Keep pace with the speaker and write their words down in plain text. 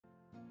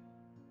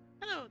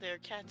Hello there,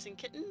 cats and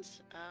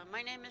kittens.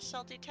 My name is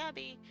Salty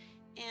Tabby,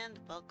 and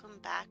welcome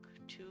back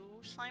to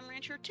Slime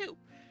Rancher 2.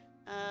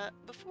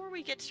 Before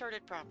we get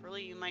started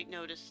properly, you might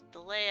notice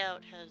the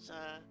layout has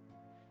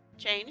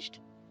changed.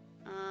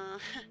 Uh,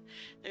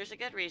 there's a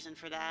good reason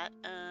for that.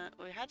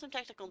 We had some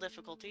technical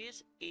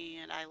difficulties,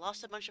 and I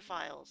lost a bunch of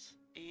files.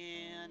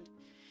 And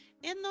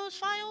in those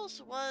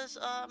files was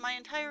my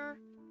entire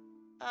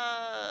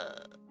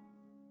uh,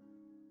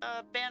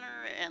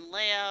 banner and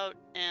layout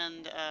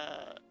and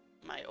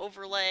my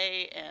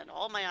overlay and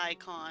all my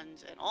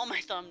icons and all my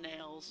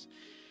thumbnails,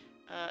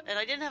 and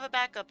I didn't have a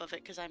backup of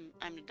it because I'm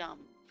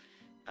dumb.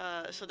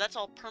 So that's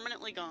all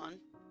permanently gone.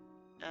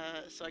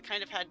 So I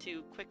kind of had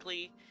to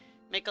quickly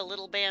make a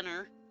little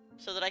banner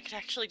so that I could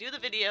actually do the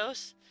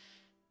videos.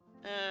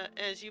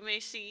 As you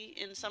may see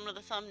in some of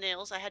the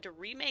thumbnails, I had to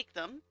remake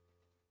them,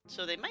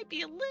 so they might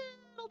be a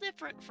little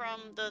different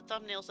from the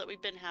thumbnails that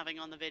we've been having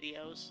on the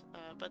videos,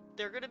 but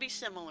they're going to be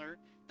similar.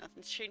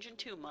 Nothing's changing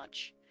too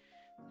much.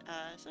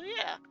 So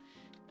yeah,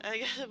 I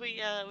guess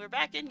we're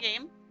back in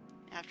game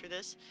after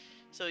this,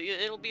 so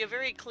it'll be a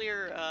very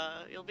clear.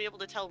 You'll be able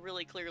to tell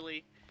really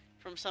clearly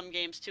from some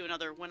games to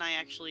another when I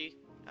actually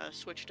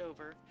switched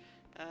over.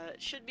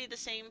 It should be the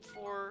same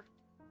for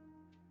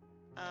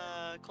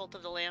Cult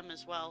of the Lamb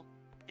as well,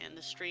 and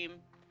the stream.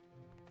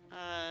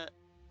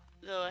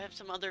 Though I have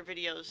some other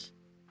videos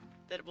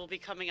that will be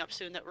coming up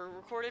soon that were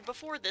recorded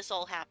before this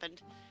all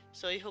happened,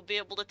 so you'll be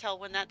able to tell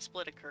when that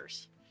split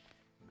occurs.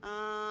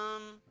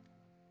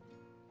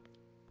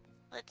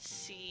 Let's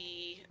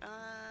see,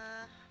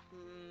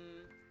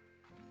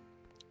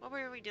 what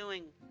were we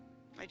doing?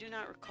 I do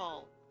not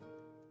recall.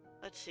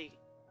 Let's see.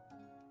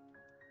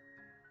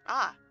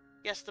 Ah,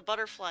 yes, the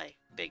butterfly,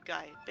 big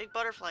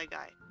butterfly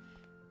guy.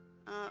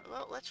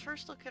 Well, let's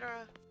first look at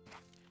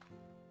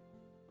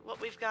what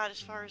we've got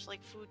as far as,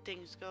 like, food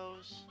things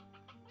goes.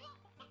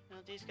 You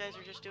know, these guys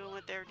are just doing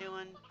what they're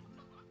doing.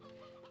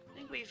 I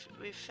think we've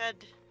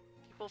fed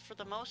people for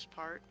the most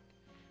part.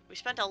 We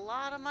spent a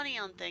lot of money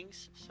on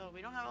things, so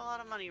we don't have a lot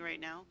of money right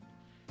now.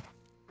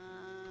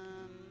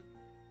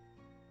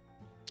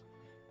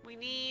 We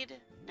need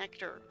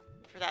nectar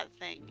for that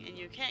thing, and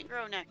you can't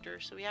grow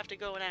nectar, so we have to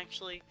go and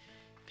actually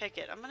pick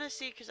it. I'm gonna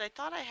see, because I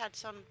thought I had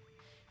some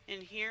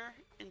in here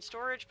in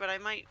storage, but I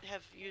might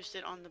have used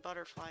it on the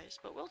butterflies.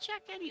 But we'll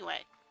check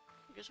anyway,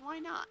 because why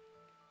not?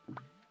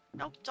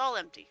 Nope, it's all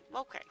empty.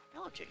 Okay,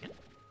 hello chicken.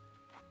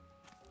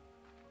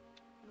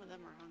 Some of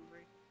them are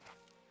hungry.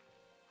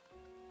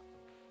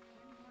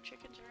 More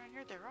chickens around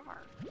here? There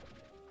are.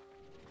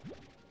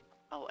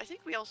 Oh, I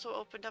think we also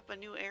opened up a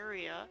new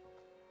area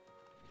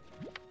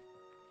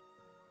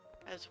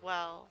as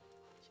well,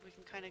 so we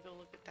can kind of go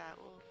look at that.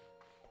 Well,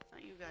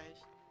 not you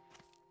guys.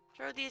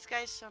 Throw these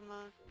guys some,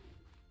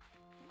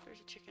 there's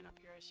a chicken up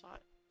here, I saw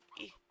it.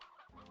 Eeh.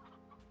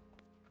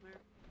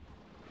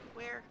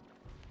 Where?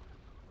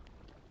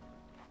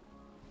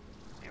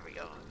 There we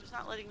go. It's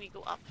not letting me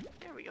go up.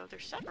 There we go.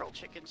 There's several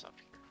chickens up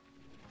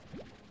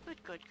here.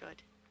 Good, good,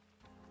 good.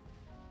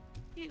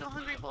 Here you go,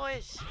 hungry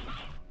boys.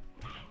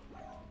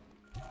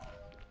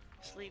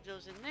 Just leave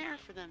those in there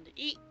for them to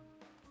eat.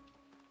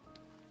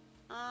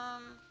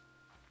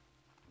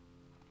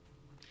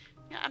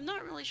 Yeah, I'm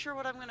not really sure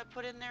what I'm gonna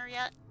put in there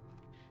yet.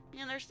 You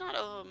know, there's not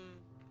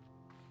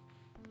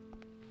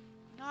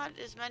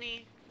as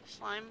many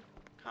slime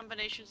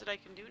combinations that I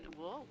can do.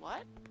 Whoa,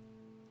 what?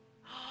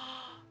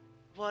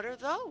 What are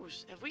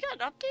those? Have we got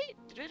an update?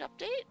 Did it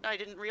update? I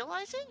didn't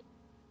realize it?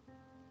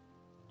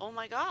 Oh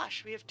my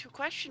gosh, we have 2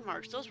 question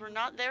marks. Those were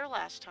not there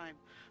last time.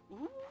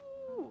 Ooh,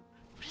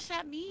 what does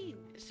that mean?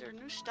 Is there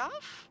new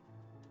stuff?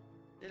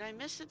 Did I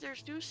miss that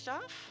there's new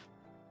stuff?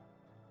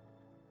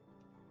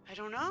 I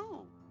don't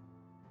know.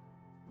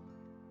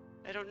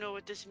 I don't know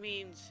what this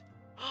means.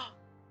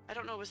 I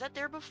don't know, was that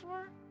there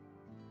before?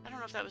 I don't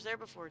know if that was there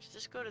before. Does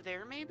this go to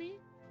there, maybe?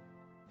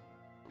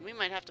 We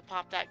might have to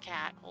pop that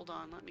cat. Hold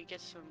on, let me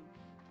get some...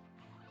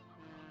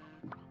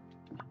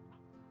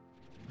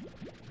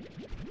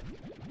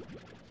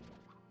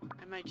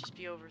 I might just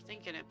be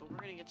overthinking it, but we're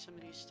gonna get some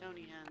of these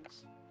stony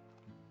hens.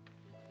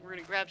 We're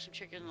gonna grab some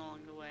chicken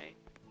along the way.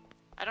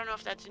 I don't know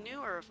if that's new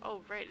or if...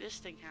 Oh, right, this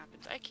thing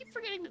happens. I keep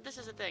forgetting that this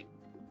is a thing.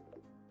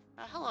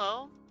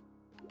 Hello.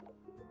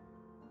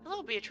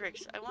 Hello,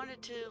 Beatrix. I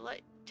wanted to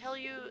tell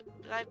you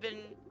that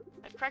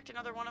I've cracked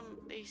another one of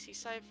AC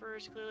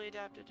ciphers, clearly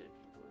adapted to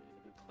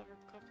clever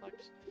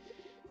complex.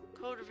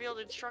 Code revealed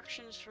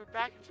instructions for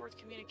back and forth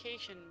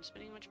communication.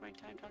 Spending much of my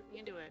time talking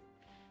into it.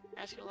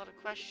 Asking a lot of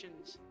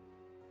questions.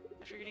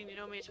 After getting to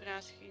know me, it's been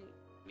asking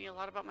me a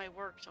lot about my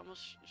work. It's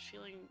almost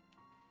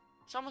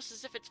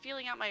as if it's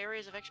feeling out my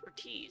areas of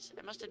expertise.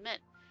 I must admit,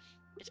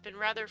 it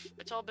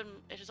has all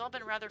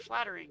been rather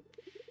flattering.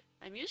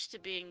 I'm used to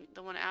being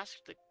the one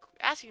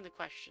asking the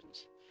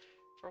questions.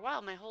 For a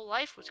while, my whole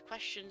life was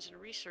questions and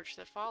research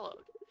that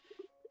followed.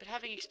 But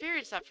having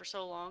experienced that for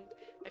so long,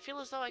 I feel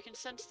as though I can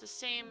sense the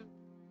same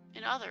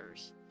in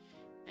others.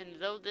 And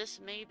though this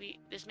may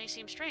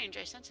seem strange,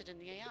 I sense it in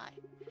the AI.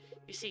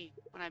 You see,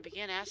 when I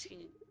began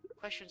asking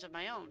questions of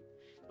my own,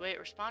 the way it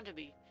responded to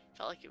me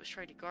Felt like it was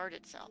trying to guard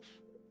itself.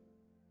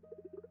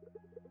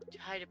 To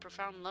hide a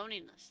profound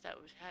loneliness that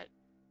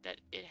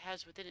it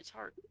has within its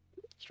heart.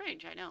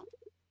 Strange, I know.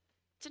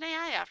 It's an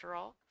AI after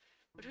all.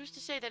 But who's to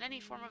say that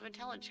any form of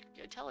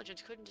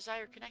intelligence couldn't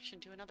desire connection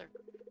to another?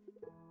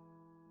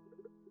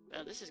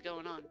 Well, this is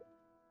going on.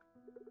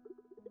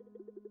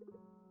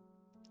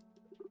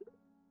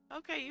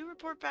 Okay, you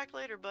report back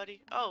later,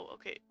 buddy. Oh,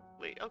 okay.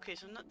 Wait, okay,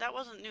 so that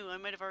wasn't new. I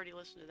might have already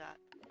listened to that.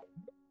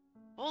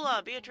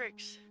 Hola,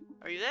 Beatrix.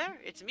 Are you there?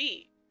 It's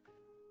me.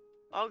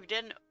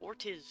 Ogden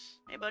Ortiz.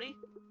 Hey, buddy.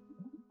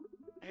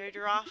 I heard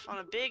you're off on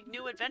a big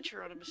new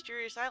adventure on a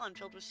mysterious island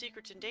filled with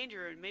secrets and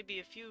danger and maybe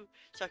a few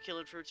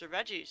succulent fruits or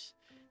veggies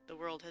the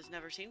world has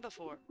never seen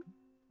before.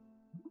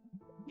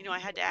 You know, I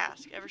had to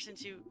ask. Ever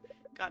since you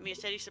got me a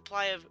steady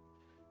supply of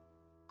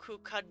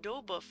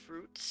cucadoba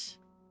fruits,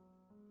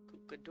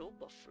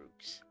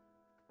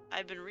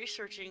 I've been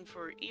researching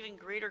for even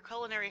greater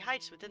culinary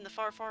heights within the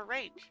far, far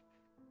range.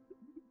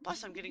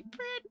 Plus, I'm getting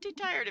pretty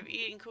tired of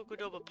eating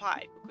cucadoba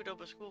pie,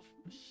 cucadoba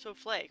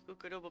souffle,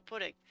 cucadoba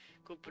pudding,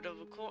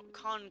 cucadoba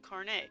con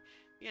carne.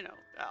 You know,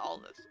 all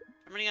this.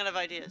 I'm running out of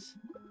ideas.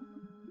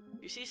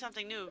 If you see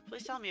something new,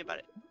 please tell me about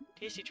it.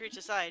 Tasty treats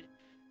aside,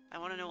 I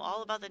want to know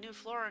all about the new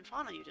flora and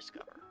fauna you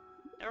discover.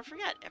 Never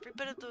forget, every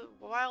bit of the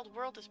wild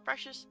world is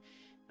precious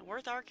and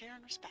worth our care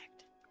and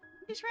respect.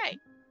 He's right.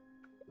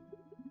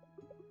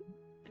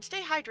 And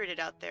stay hydrated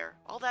out there.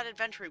 All that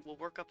adventuring will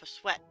work up a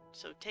sweat,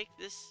 so take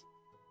this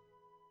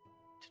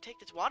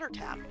water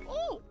tap.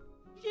 Oh!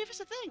 He gave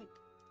us a thing!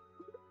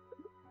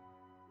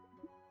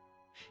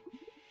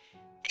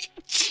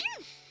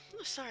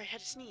 Oh, sorry, I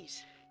had to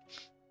sneeze.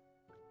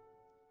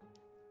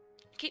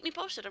 Keep me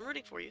posted, I'm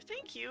rooting for you.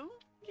 Thank you!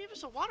 He gave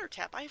us a water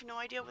tap. I have no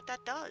idea what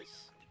that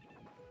does.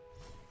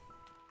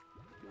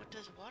 What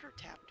does water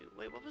tap do?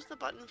 Wait, what was the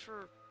button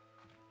for...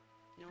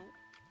 No.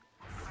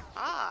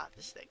 Ah,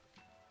 this thing.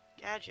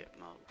 Gadget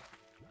mode.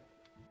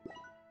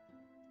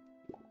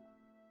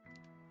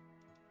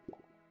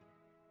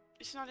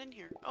 It's not in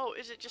here. Oh,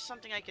 is it just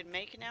something I can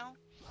make now?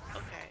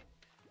 Okay.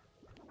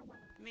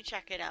 Let me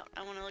check it out.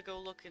 I want to go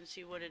look and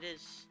see what it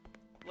is.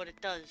 What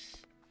it does.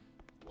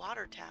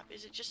 Water tap.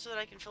 Is it just so that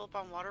I can fill up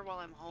on water while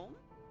I'm home?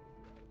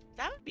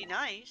 That would be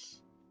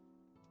nice.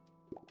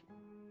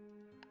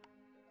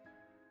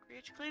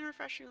 Creates clean,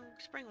 refreshing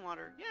spring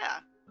water.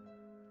 Yeah.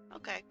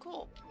 Okay,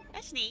 cool.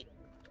 That's neat.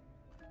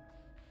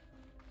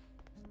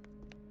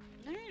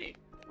 Alrighty.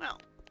 Well.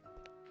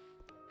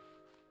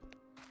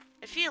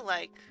 I feel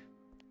like,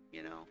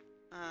 you know,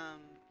 I'm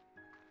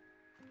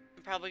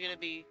probably gonna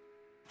be...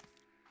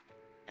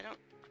 I don't...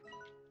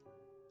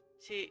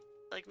 See,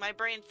 like, my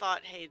brain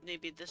thought, hey,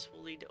 maybe this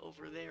will lead to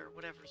over there,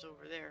 whatever's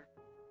over there.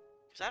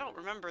 Because I don't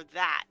remember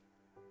that,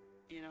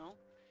 you know?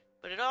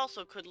 But it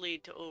also could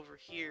lead to over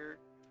here.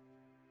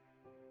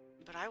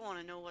 But I want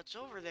to know what's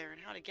over there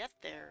and how to get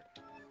there.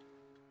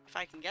 If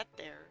I can get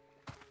there.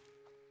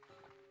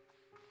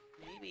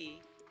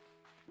 Maybe.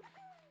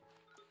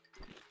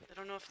 I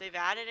don't know if they've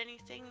added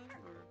anything,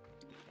 or...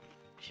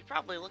 I should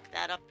probably look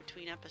that up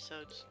between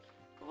episodes.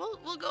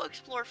 But we'll go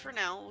explore for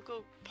now. We'll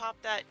go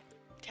pop that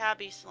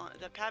Tabby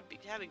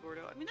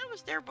Gordo. I mean, that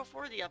was there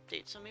before the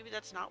update, so maybe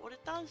that's not what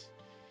it does?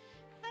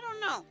 I don't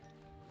know.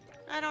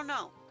 I don't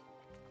know.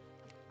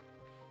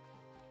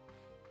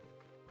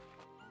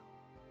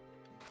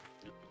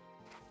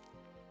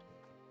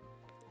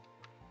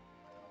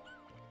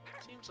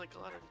 Seems like a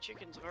lot of the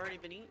chickens have already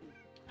been eaten.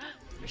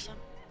 There's some.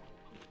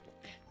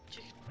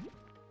 Chicken.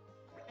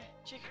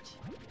 Chickens.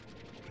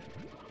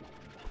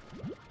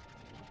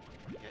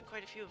 Got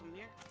quite a few of them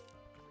here.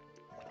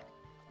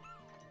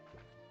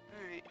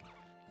 Alright.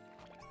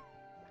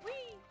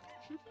 Whee!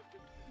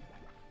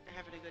 They're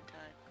having a good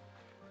time.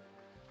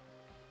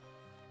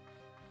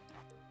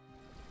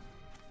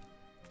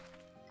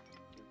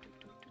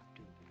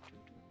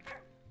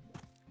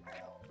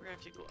 We're gonna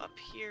have to go up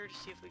here to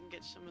see if we can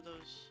get some of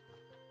those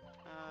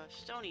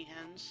stony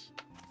hens.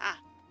 Ah!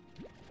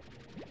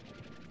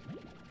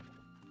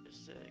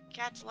 Because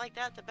cats like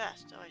that the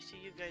best. Oh, I see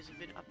you guys have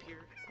been up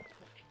here.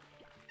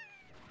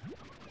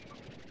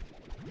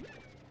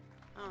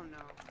 Oh no.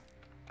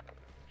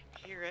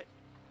 I hear it.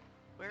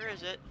 Where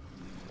is it?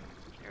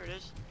 There it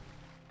is.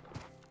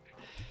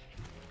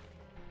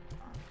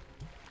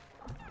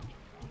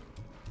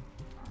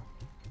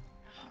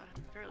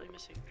 I'm barely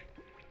missing.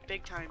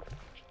 Big time.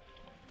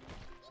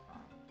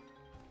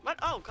 What?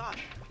 Oh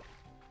gosh.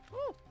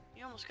 Woo!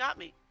 You almost got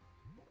me.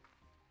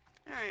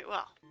 Alright,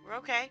 well, we're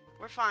okay.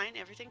 We're fine.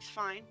 Everything's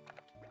fine.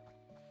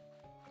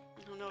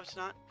 Oh no, it's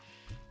not.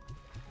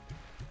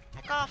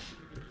 Heck off!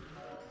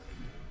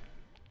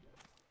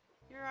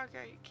 You're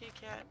okay, kitty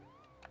cat.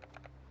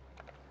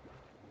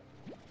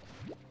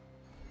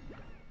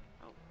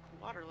 Oh,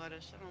 water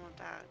lettuce. I don't want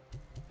that.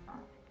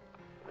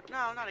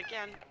 No, not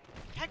again.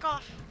 Heck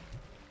off!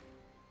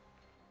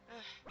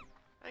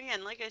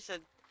 Again, like I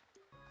said,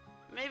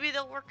 maybe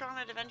they'll work on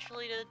it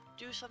eventually to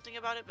do something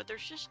about it, but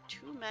there's just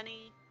too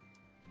many.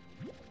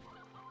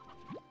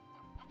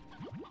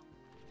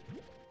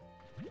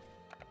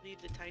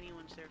 Leave the tiny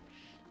ones there.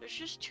 There's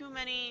just too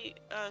many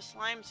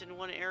slimes in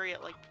one area,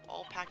 like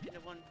all packed into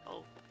one.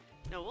 Oh,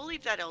 no, we'll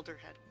leave that elder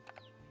head.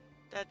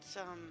 That's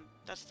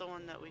the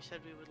one that we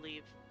said we would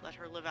leave. Let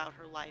her live out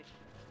her life.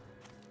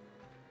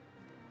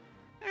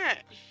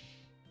 Alright.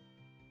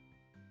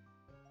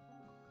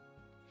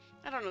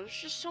 I don't know,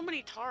 there's just so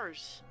many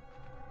tars.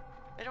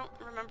 I don't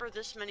remember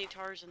this many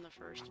tars in the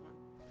first one.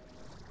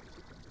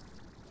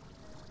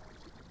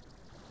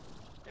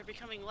 They're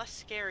becoming less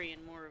scary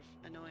and more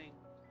annoying.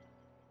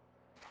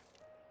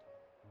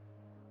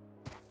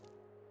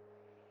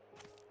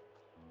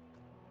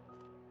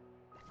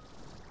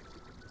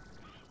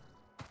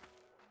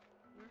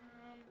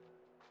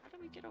 How do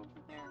we get over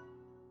there?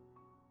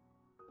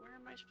 Where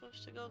am I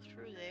supposed to go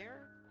through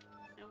there?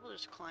 And we'll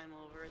just climb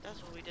over it.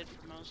 That's what we did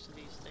for most of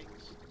these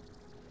things.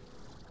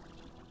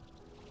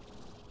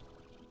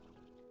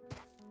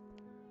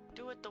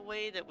 Do it the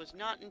way that was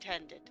not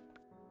intended.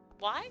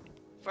 Why?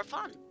 For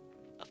fun,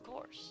 of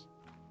course.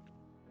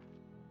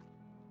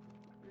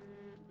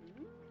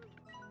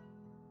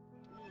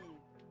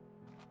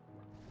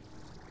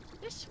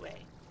 This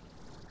way.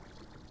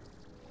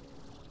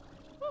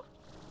 Woo.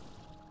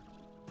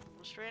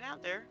 Almost ran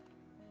out there.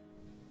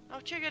 Oh,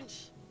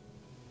 chickens!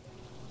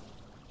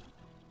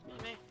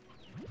 Me.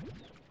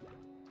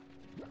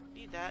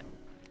 Need that.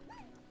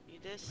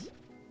 Need this.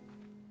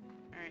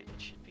 Alright,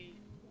 that should be...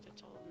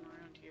 That's all of them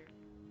around here.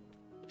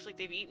 Looks like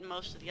they've eaten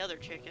most of the other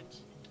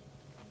chickens.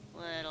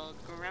 Little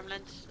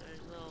gremlins.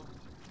 Little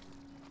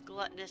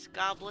gluttonous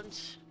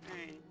goblins.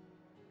 Alright.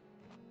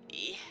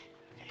 Yeah.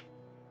 Okay.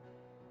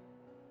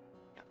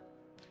 Yep.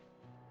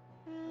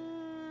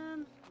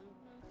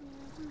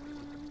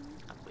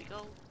 Up we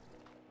go.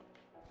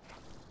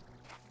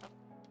 Up.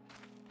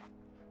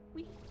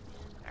 Whee.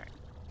 Alright.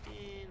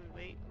 And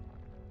we wait.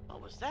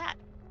 What was that?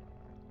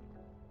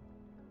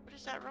 What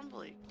is that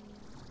rumbling?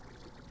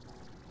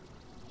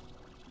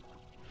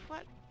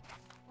 What?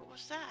 What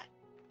was that?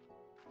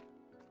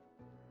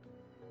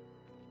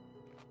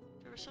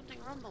 There was something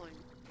rumbling.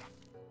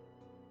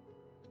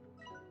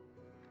 Where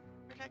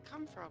did that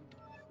come from?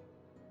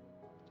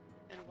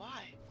 And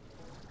why?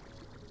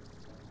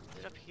 Is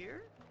it up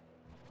here?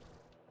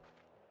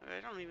 I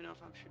don't even know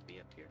if I should be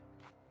up here.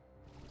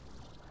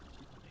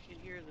 I can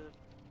hear the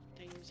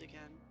things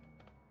again.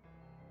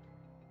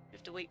 We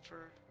have to wait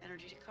for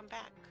energy to come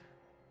back.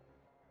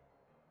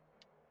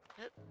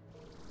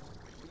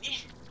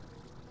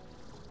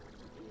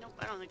 Nope,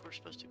 I don't think we're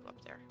supposed to go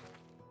up there.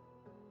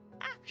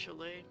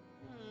 Actually,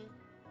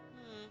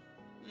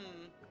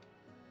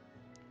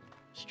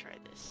 let's try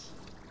this.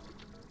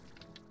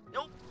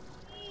 Nope.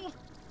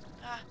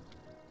 Ah.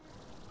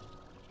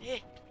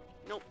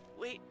 Nope.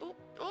 Wait. Oh.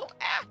 Oh.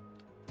 Ah.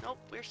 Nope.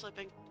 We're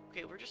slipping.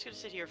 Okay, we're just gonna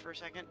sit here for a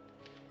second.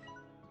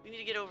 We need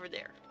to get over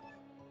there.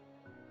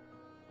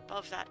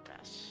 Above that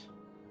mess.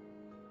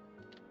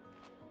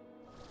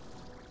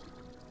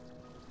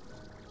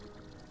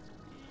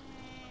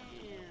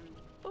 And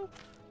boop.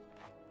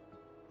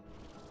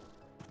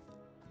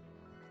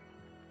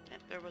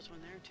 Yep, there was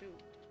one there too.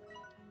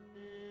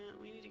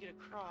 We need to get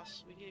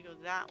across. We need to go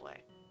that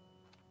way.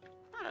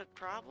 Not a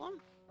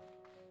problem.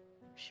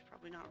 We should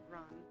probably not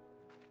run.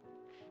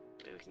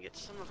 Maybe we can get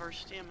some of our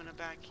stamina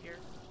back here.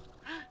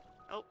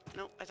 Oh,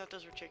 no, I thought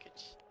those were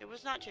chickens. It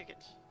was not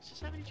chickens. Does this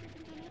have any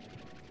chickens in it?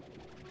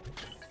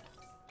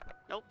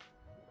 Nope.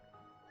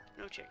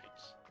 No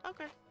chickens.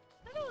 Okay.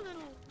 Hello,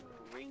 little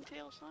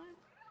ringtail slime.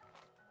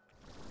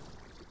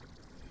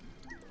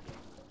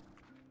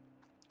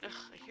 Ugh,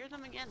 I hear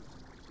them again.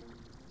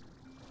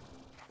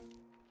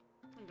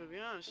 And to be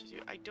honest with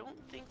you, I don't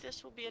think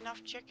this will be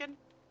enough chicken,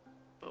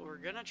 but we're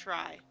gonna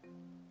try.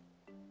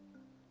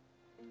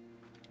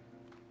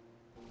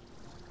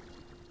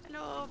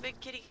 Hello, big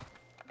kitty.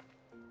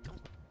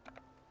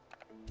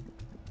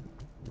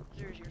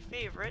 There's your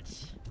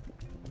favorites.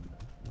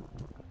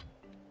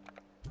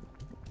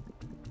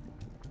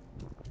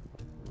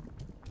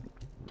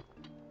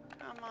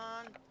 Come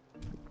on.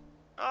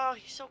 Oh,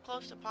 he's so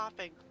close to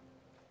popping.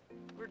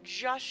 We're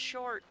just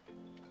short.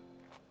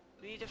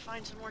 We need to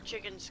find some more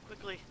chickens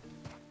quickly.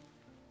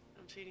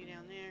 Don't see any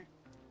down there.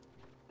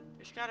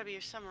 There's gotta be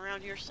some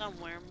around here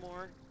somewhere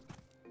more.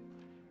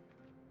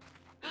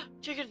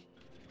 Chicken!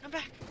 Come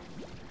back!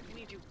 I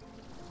need you.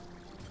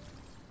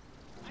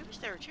 Why was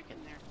there a chicken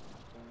there?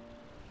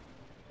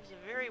 It was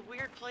a very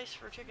weird place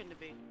for a chicken to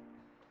be.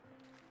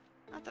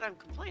 Not that I'm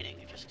complaining,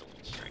 it's just a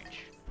little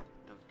strange.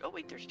 Oh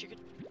wait, there's a chicken.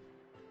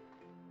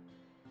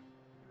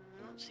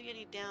 I don't see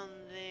any down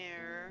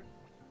there.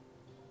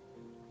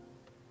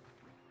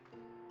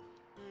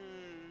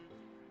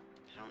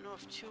 I don't know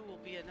if 2 will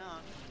be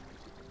enough.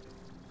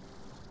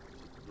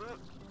 Whoa,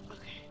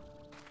 okay.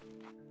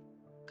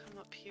 Come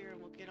up here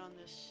and we'll get on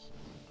this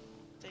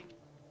thing.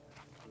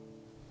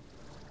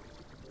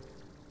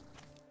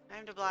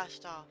 Time to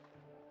blast off.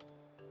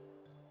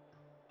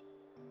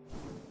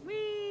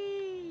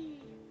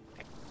 Whee!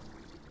 Okay.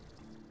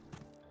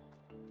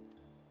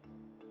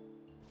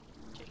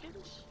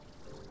 Chickens?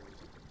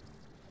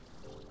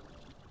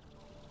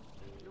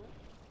 Nope.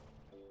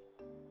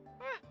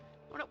 Ah!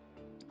 Oh no!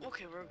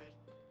 Okay, we're good.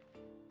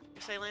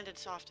 I landed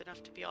soft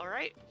enough to be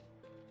alright.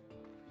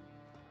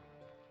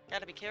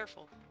 Gotta be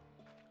careful.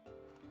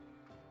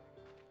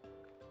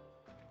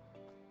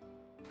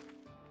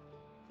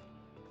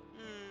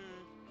 There's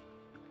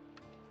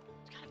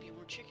gotta be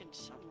more chickens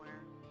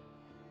somewhere.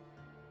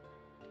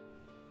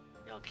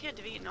 Y'all can't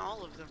have eaten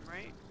all of them,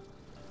 right?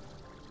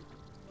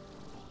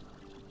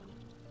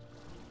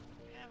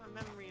 I have a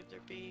memory of there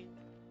being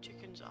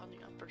chickens on the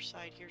upper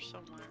side here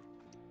somewhere.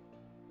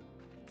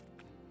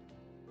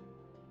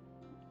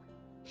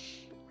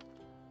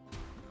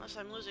 Unless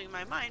I'm losing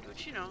my mind,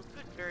 which, you know,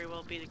 could very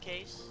well be the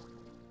case.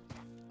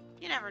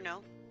 You never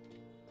know.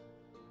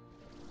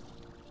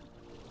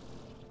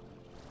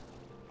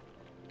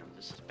 No,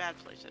 this is a bad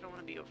place. I don't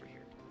want to be over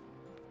here.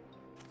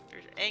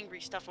 There's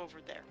angry stuff over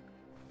there.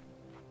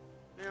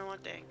 I don't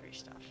want the angry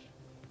stuff.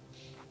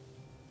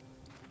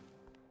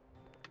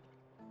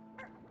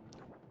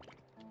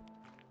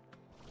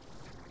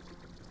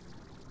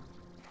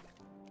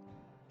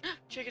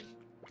 Chicken!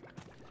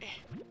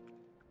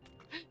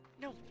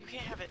 No, you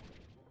can't have it.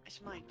 It's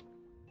mine.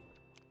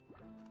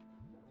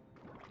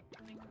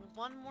 I think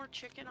one more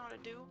chicken ought to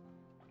do.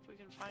 If we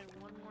can find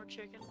one more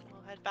chicken,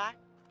 we'll head back.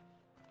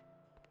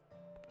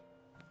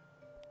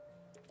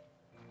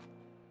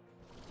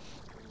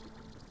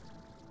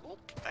 Oop,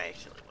 I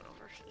accidentally went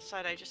over to the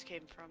side I just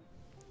came from.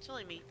 It's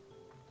only me.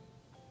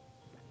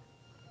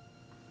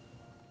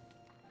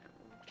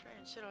 We'll try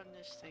and sit on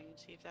this thing and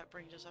see if that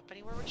brings us up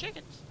anywhere with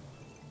chickens.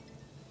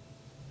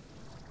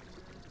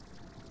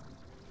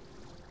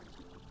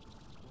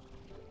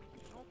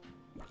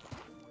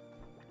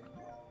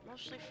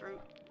 Mostly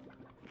fruit.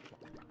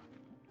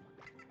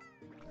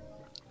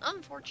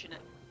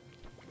 Unfortunate.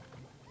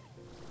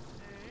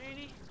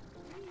 Alrighty.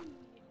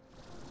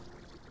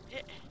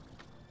 Yeah.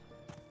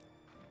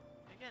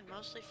 Again,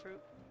 mostly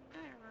fruit. I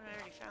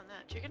already found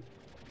that. Chicken?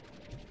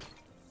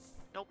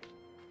 Nope.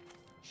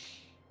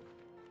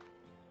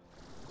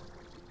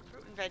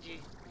 Fruit and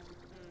veggie.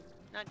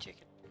 Not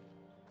chicken.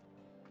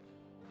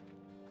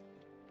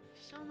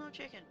 Still no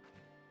chicken.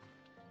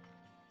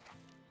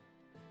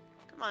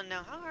 Come on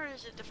now, how hard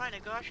is it to find a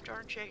gosh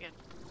darn chicken?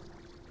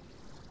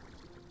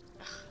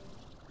 Ugh.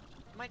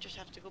 I might just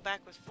have to go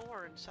back with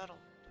 4 and settle.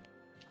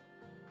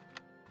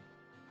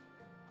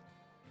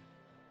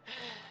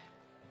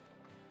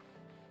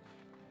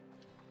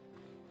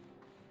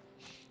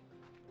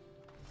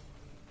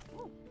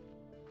 Ooh.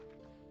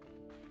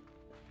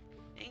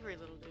 Angry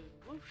little dude.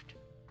 Woofed.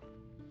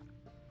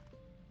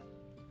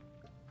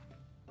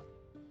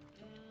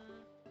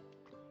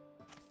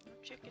 No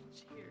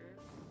chickens here.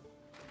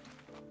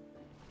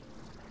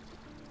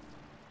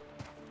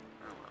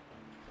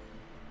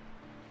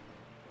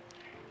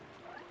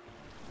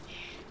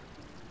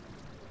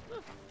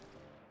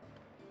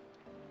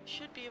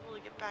 Should be able to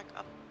get back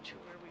up to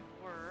where we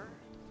were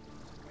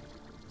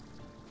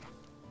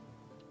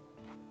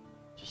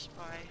just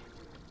by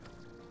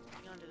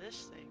getting onto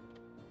this thing.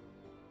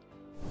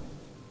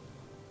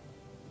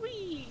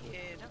 Whee!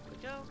 And up we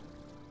go.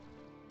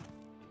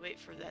 We wait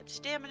for that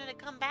stamina to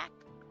come back.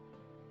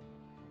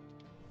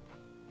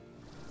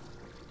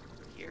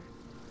 Here.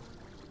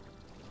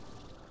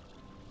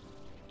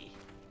 I'm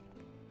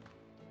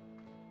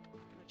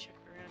gonna check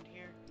around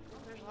here.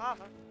 Oh, there's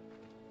lava.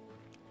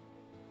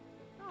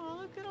 Oh,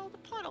 look at all the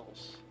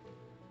puddles.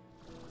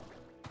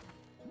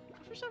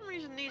 For some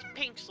reason, these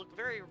pinks look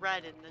very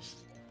red in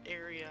this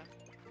area.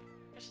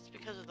 I guess it's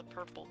because of the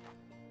purple.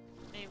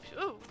 Maybe.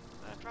 Ooh,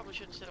 I probably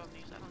shouldn't sit on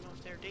these. I don't know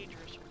if they're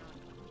dangerous or not.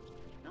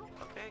 No?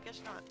 Okay, I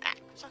guess not. Ah,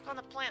 suck on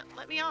the plant.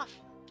 Let me off.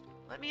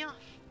 Let me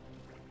off.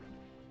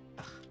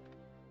 Ugh.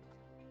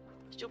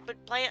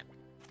 Stupid plant.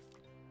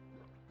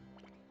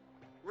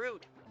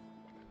 Rude.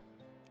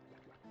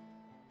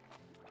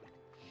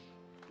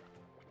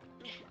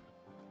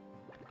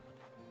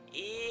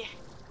 Yeah.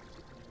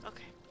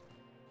 Okay.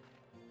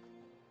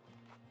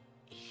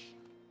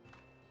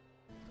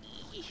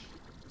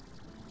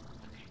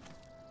 Okay.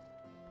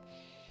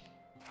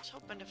 I was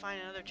hoping to find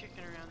another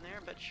chicken around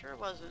there, but sure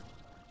wasn't.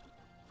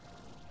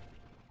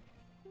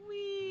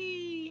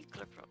 Whee!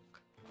 Clip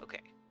rock.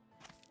 Okay.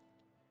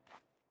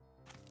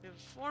 We have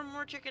 4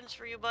 more chickens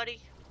for you,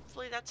 buddy.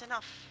 Hopefully that's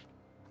enough.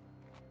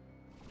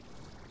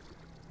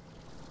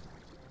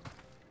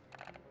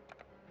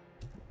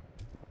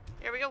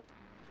 Here we go.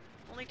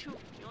 Only 2.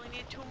 You only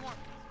need 2 more.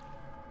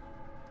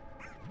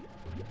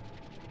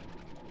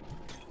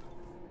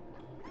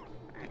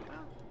 Alright,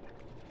 well.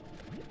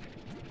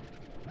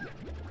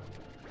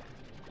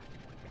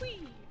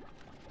 Whee!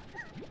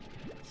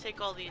 Let's take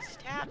all these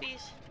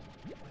tabbies.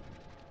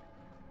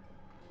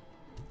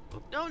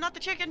 Oop, no, not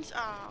the chickens!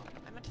 Oh,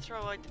 I meant to throw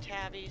out the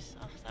tabbies.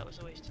 Oh, that was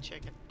a waste of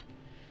chicken.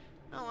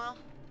 Oh well.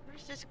 Where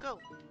does this go?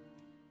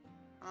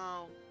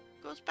 Oh,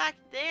 it goes back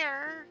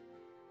there.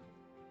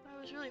 I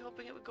was really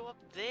hoping it would go up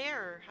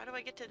there. How do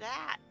I get to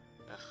that?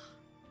 Ugh.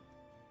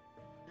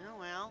 Oh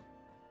well.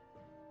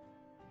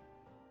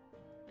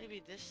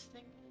 Maybe this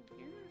thing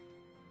here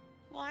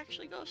will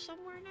actually go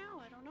somewhere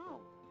now. I don't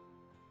know.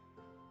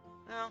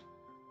 Well,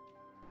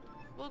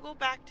 we'll go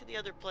back to the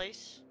other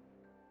place.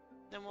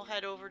 Then we'll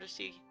head over to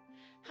see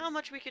how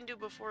much we can do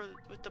before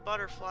with the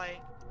butterfly.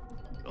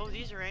 Oh,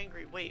 these are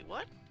angry. Wait,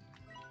 what?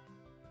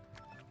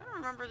 I don't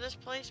remember this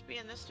place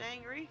being this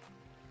angry.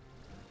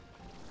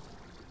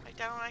 Like,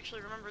 I don't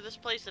actually remember this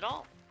place at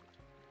all.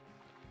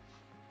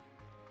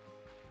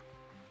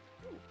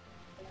 Ooh.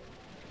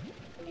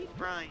 Need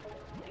brine.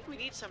 I think we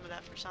need some of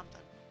that for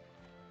something.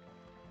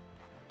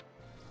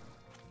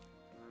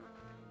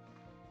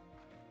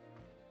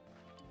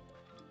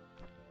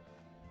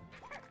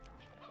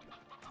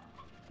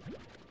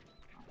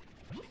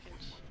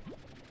 Chickens.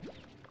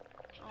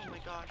 Oh my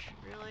gosh,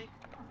 really?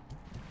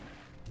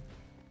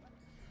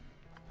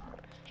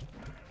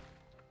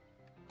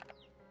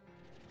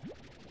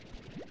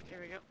 Here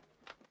we go.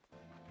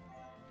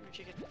 More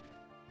chicken.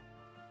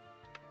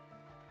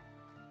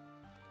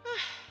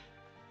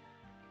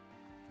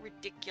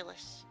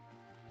 Ridiculous.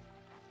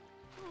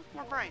 Oh,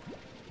 more brine.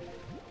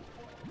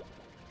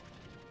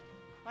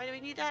 Why do we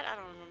need that? I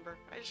don't remember.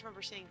 I just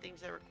remember seeing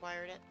things that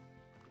required it.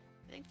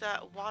 I think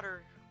that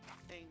water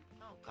thing.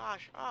 Oh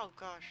gosh. Oh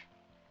gosh.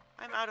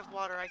 I'm out of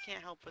water. I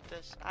can't help with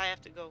this. I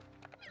have to go.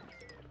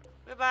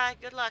 Goodbye.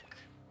 Good luck.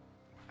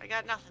 I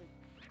got nothing.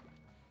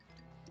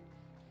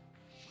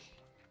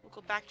 We'll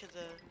go back to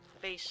the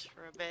base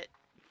for a bit.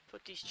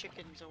 Put these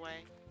chickens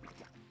away.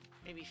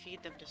 Maybe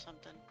feed them to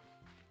something.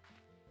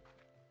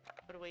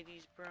 Put away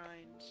these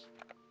brines.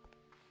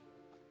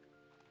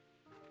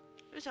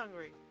 Who's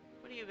hungry?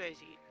 What do you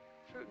guys eat?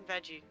 Fruit and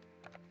veggie.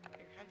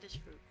 Here, have this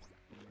fruit.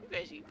 You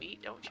guys eat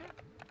meat, don't you?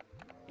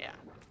 Yeah.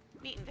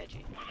 Meat and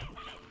veggie.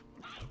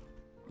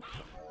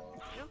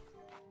 Yep.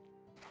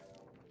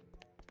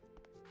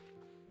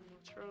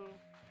 We'll throw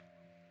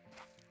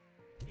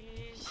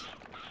these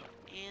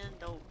and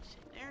those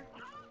in there.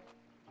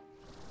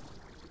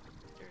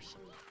 There's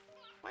some,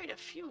 quite a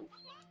few.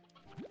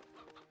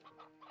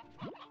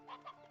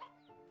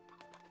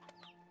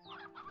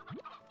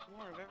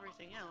 More of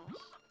everything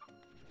else.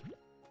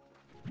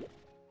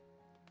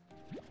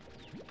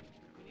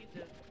 We need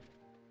the,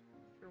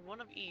 for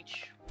one of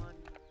each. 1,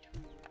 2,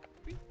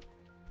 3.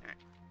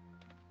 Alright.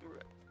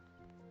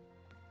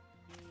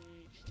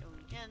 Stone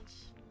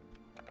against.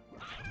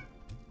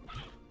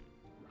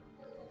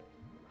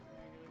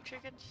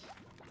 Chickens.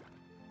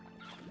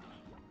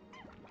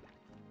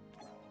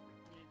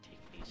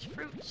 Take these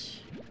fruits.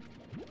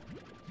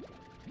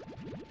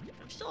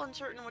 I'm still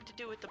uncertain what to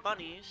do with the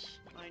bunnies,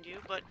 mind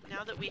you, but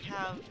now that we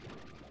have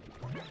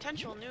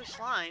potential new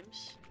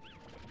slimes,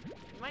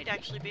 we might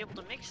actually be able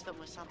to mix them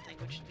with something,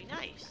 which would be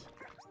nice.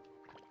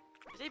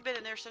 They've been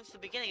in there since the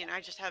beginning, and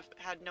I just have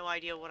had no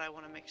idea what I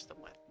want to mix them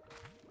with.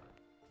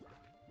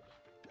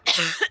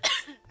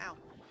 Ow.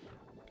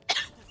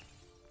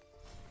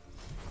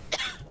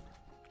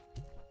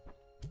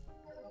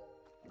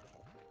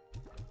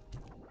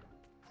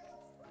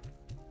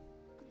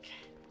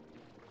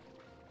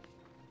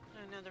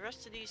 Now the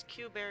rest of these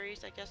Q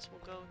berries, I guess,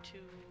 will go to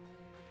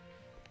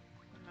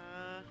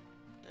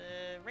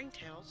the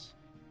ringtails.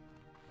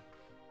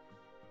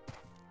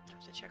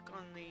 Have to check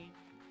on the.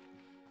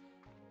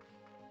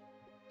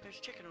 There's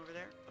chicken over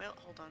there. Well,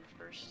 hold on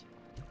first.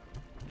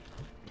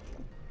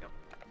 Go.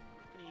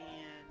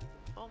 And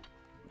boom.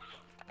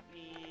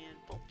 And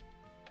boom.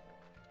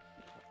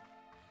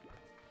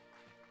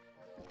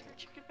 Is there a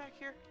chicken back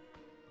here?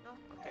 No?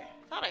 Okay.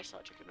 I thought I saw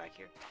a chicken back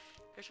here.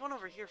 There's one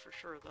over here for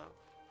sure, though.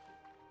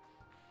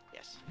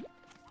 Yes.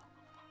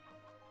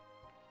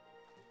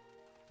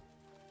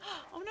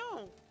 Oh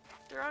no!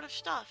 They're out of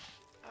stuff.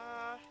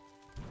 How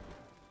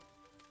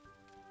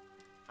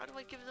do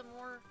I give them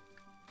more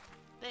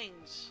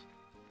things?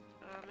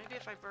 Maybe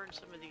if I burn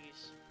some of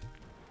these.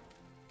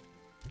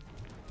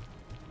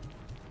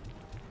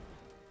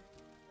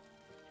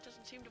 It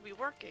doesn't seem to be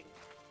working.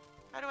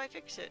 How do I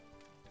fix it?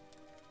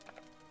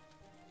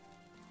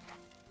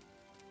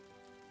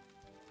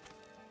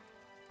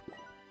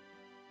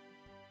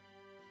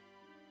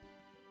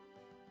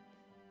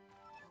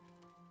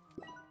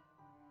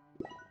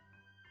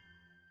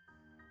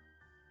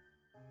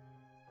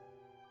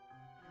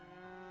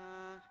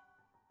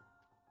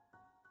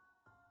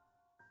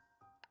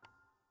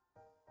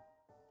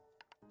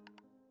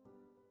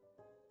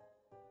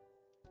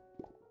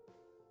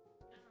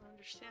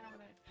 Understand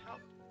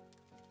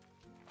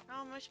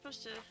how am I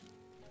supposed to?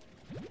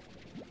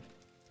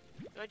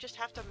 Do I just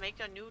have to make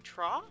a new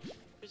trough?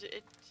 Because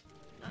it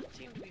doesn't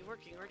seem to be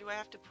working, or do I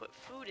have to put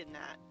food in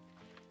that?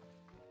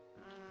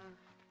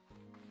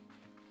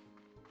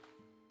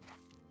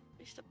 At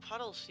least the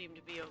puddles seem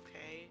to be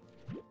okay.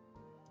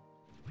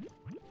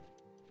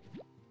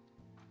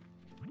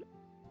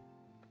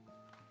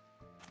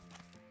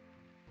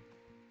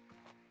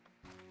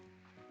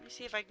 Let me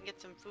see if I can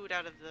get some food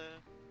out of the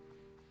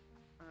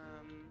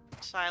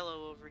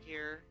silo over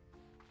here.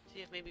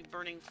 See if maybe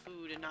burning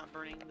food and not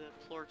burning the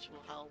plorts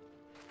will help.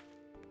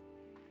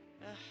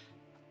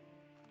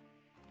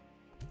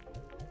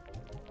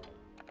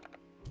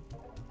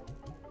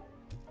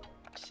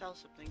 Sell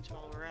some things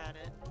while we're at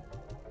it.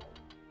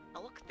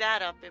 I'll look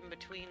that up in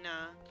between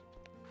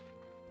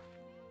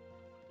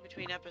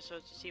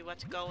episodes to see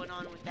what's going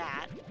on with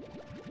that.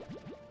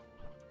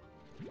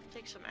 Take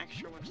take some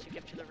extra ones to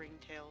give to the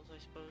ringtails, I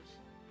suppose.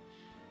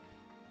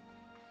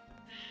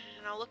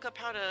 And I'll look up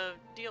how to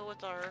deal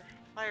with our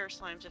fire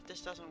slimes if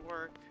this doesn't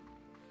work.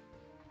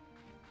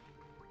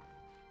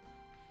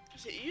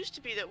 Because it used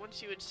to be that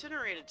once you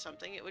incinerated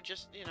something, it would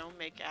just, you know,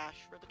 make ash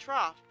for the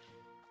trough.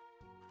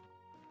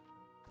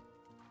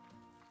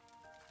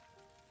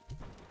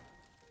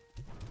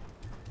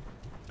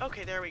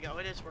 Okay, there we go.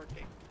 It is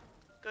working.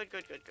 Good,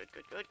 good, good, good,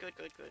 good, good, good,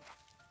 good, good.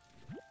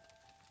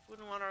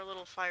 Wouldn't want our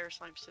little fire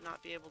slimes to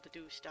not be able to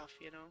do stuff,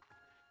 you know?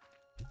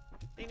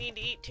 They need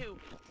to eat too.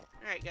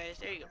 Alright, guys,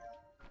 there you go.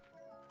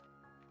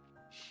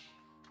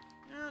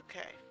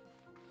 Okay.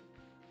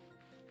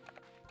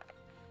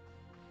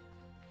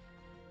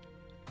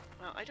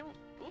 Well, I don't...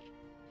 Oop.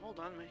 Hold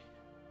on,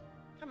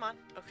 come on.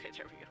 Okay,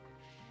 there we go.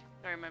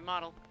 Sorry, my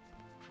model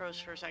froze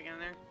for a second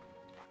there.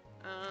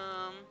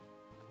 I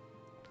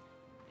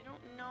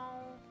don't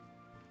know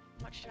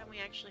how much time we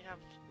actually have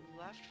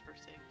left for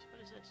things.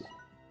 What is this?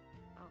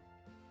 Oh,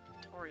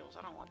 tutorials.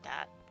 I don't want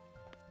that.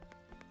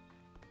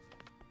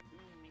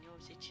 My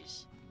nose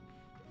itches.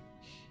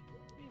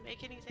 Can we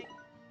make anything?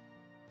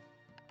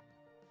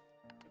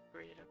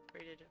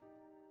 Upgraded.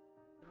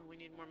 Oh, we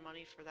need more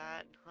money for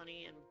that.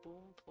 Honey and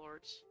boom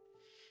plorts.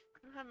 I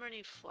don't have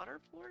many flutter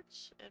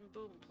plorts and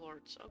boom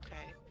plorts.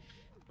 Okay.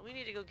 Well, we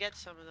need to go get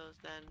some of those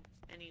then,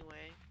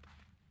 anyway.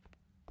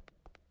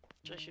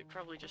 So I should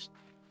probably just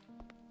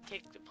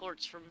take the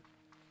plorts from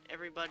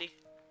everybody.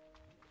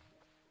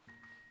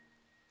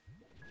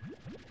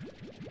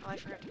 Oh, I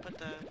forgot to put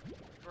the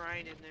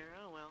brine in there.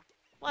 Oh well.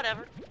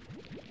 Whatever.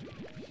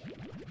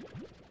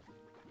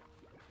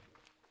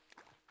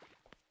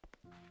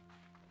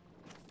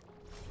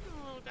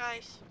 Oh,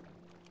 guys.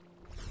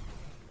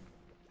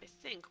 I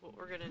think what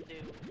we're gonna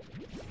do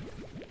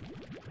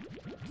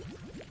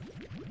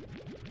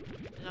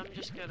is I'm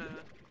just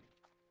gonna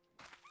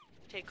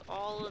take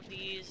all of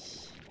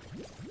these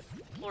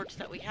plorts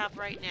that we have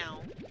right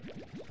now,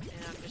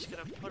 and I'm just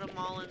gonna put them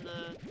all in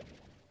the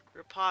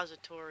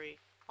repository.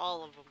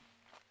 All of them.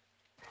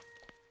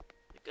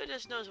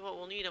 Goodness knows what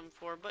we'll need them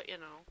for, but you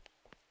know.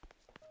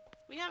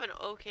 We have an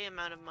okay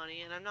amount of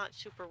money, and I'm not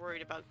super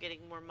worried about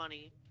getting more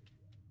money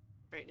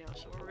right now.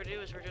 So what we're gonna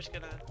do is we're just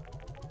gonna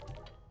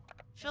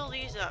fill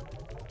these up.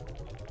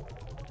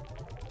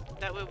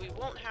 That way we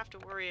won't have to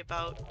worry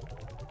about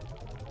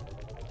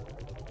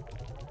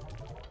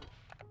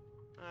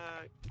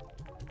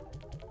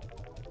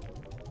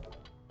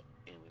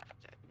and we put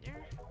that in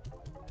there.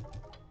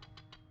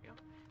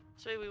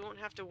 So we won't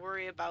have to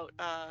worry about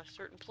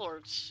certain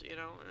plorts, you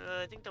know.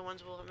 I think the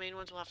main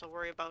ones we'll have to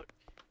worry about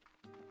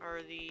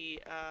are the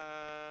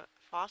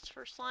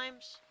phosphor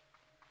slimes,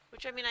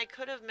 which I mean I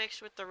could have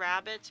mixed with the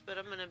rabbits, but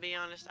I'm gonna be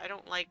honest, I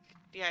don't like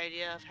the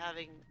idea of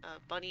having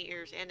bunny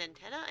ears and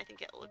antenna. I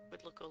think it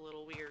would look a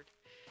little weird,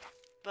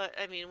 but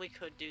I mean we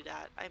could do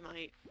that. I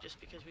might, just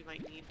because we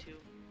might need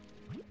to.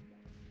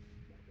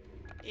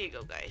 Here you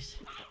go, guys.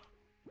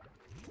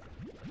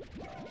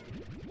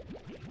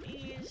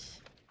 These.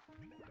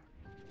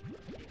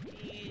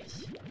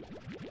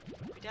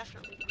 We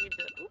definitely need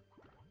to... Oop.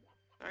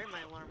 Sorry,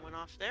 my alarm went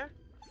off there.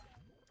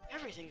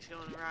 Everything's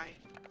going awry.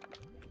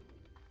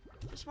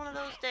 Just one of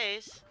those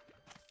days.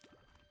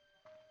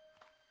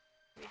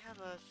 We have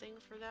a thing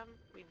for them.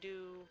 We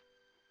do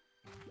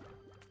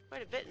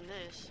quite a bit in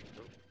this.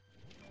 Oop.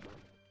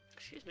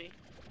 Excuse me.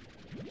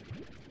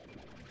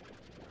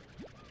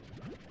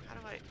 How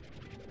do I...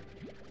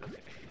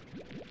 Okay.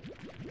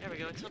 There we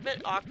go. It's a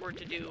bit awkward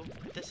to do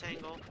at this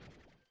angle.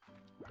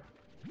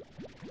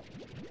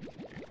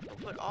 We'll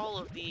put all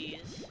of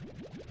these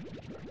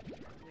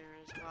in there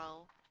as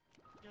well.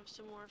 You have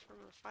some more from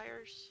the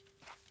fires?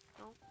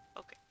 No?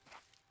 Okay.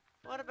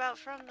 What about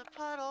from the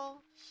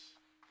puddles?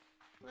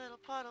 Little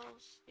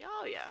puddles.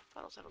 Oh yeah,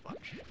 puddles have a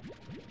bunch.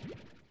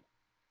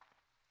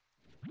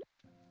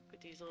 Look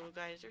at these little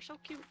guys. They're so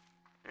cute.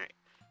 Alright.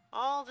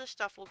 All this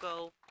stuff will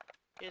go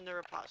in the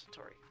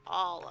repository.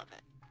 All of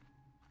it.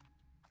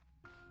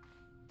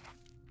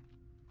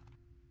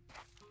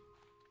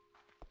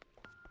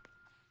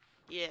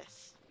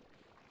 Yes.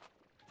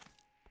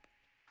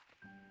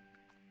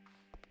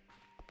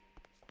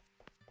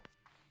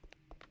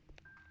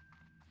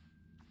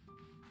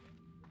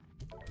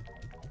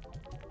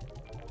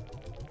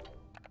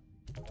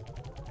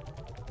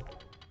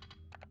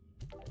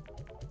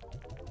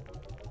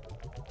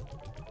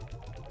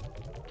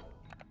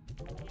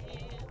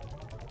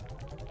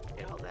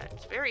 Yeah, all that.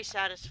 It's very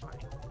satisfying.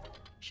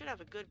 Should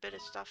have a good bit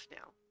of stuff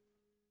now.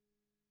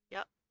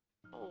 Yep.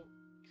 Oh.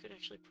 You could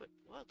actually put,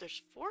 well,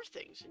 there's 4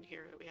 things in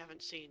here that we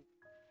haven't seen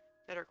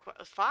that are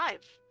 5.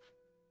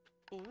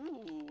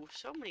 Ooh,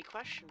 so many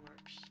question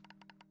marks.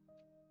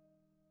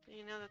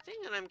 You know, the thing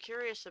that I'm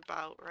curious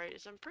about, right,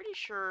 is I'm pretty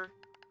sure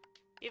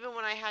even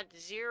when I had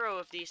 0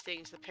 of these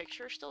things, the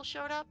picture still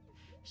showed up.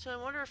 So I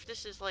wonder if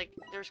this is like,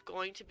 there's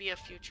going to be a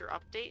future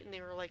update and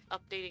they were like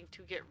updating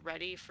to get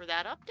ready for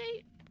that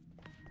update.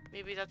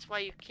 Maybe that's why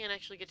you can't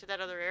actually get to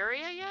that other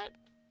area yet.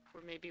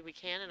 Or maybe we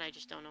can and I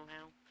just don't know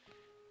how.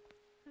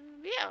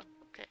 Yeah,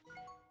 okay.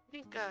 I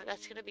think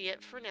that's gonna be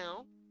it for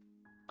now.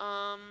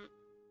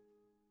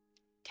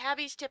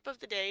 Tabby's tip of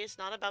the day is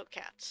not about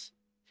cats.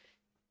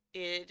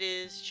 It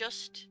is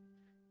just,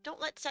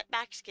 don't let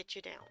setbacks get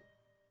you down.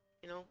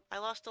 You know, I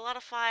lost a lot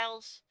of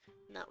files,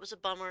 and that was a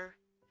bummer,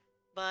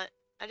 but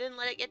I didn't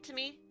let it get to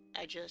me.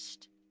 I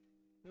just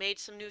made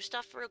some new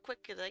stuff real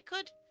quick as I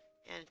could,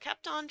 and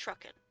kept on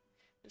trucking.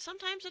 And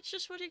sometimes that's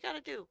just what you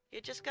gotta do. You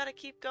just gotta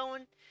keep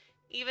going,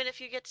 even if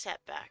you get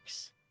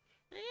setbacks.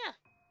 And yeah,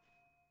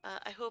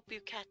 I hope you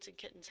cats and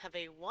kittens have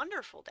a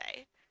wonderful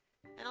day,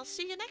 and I'll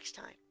see you next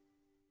time.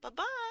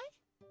 Bye-bye!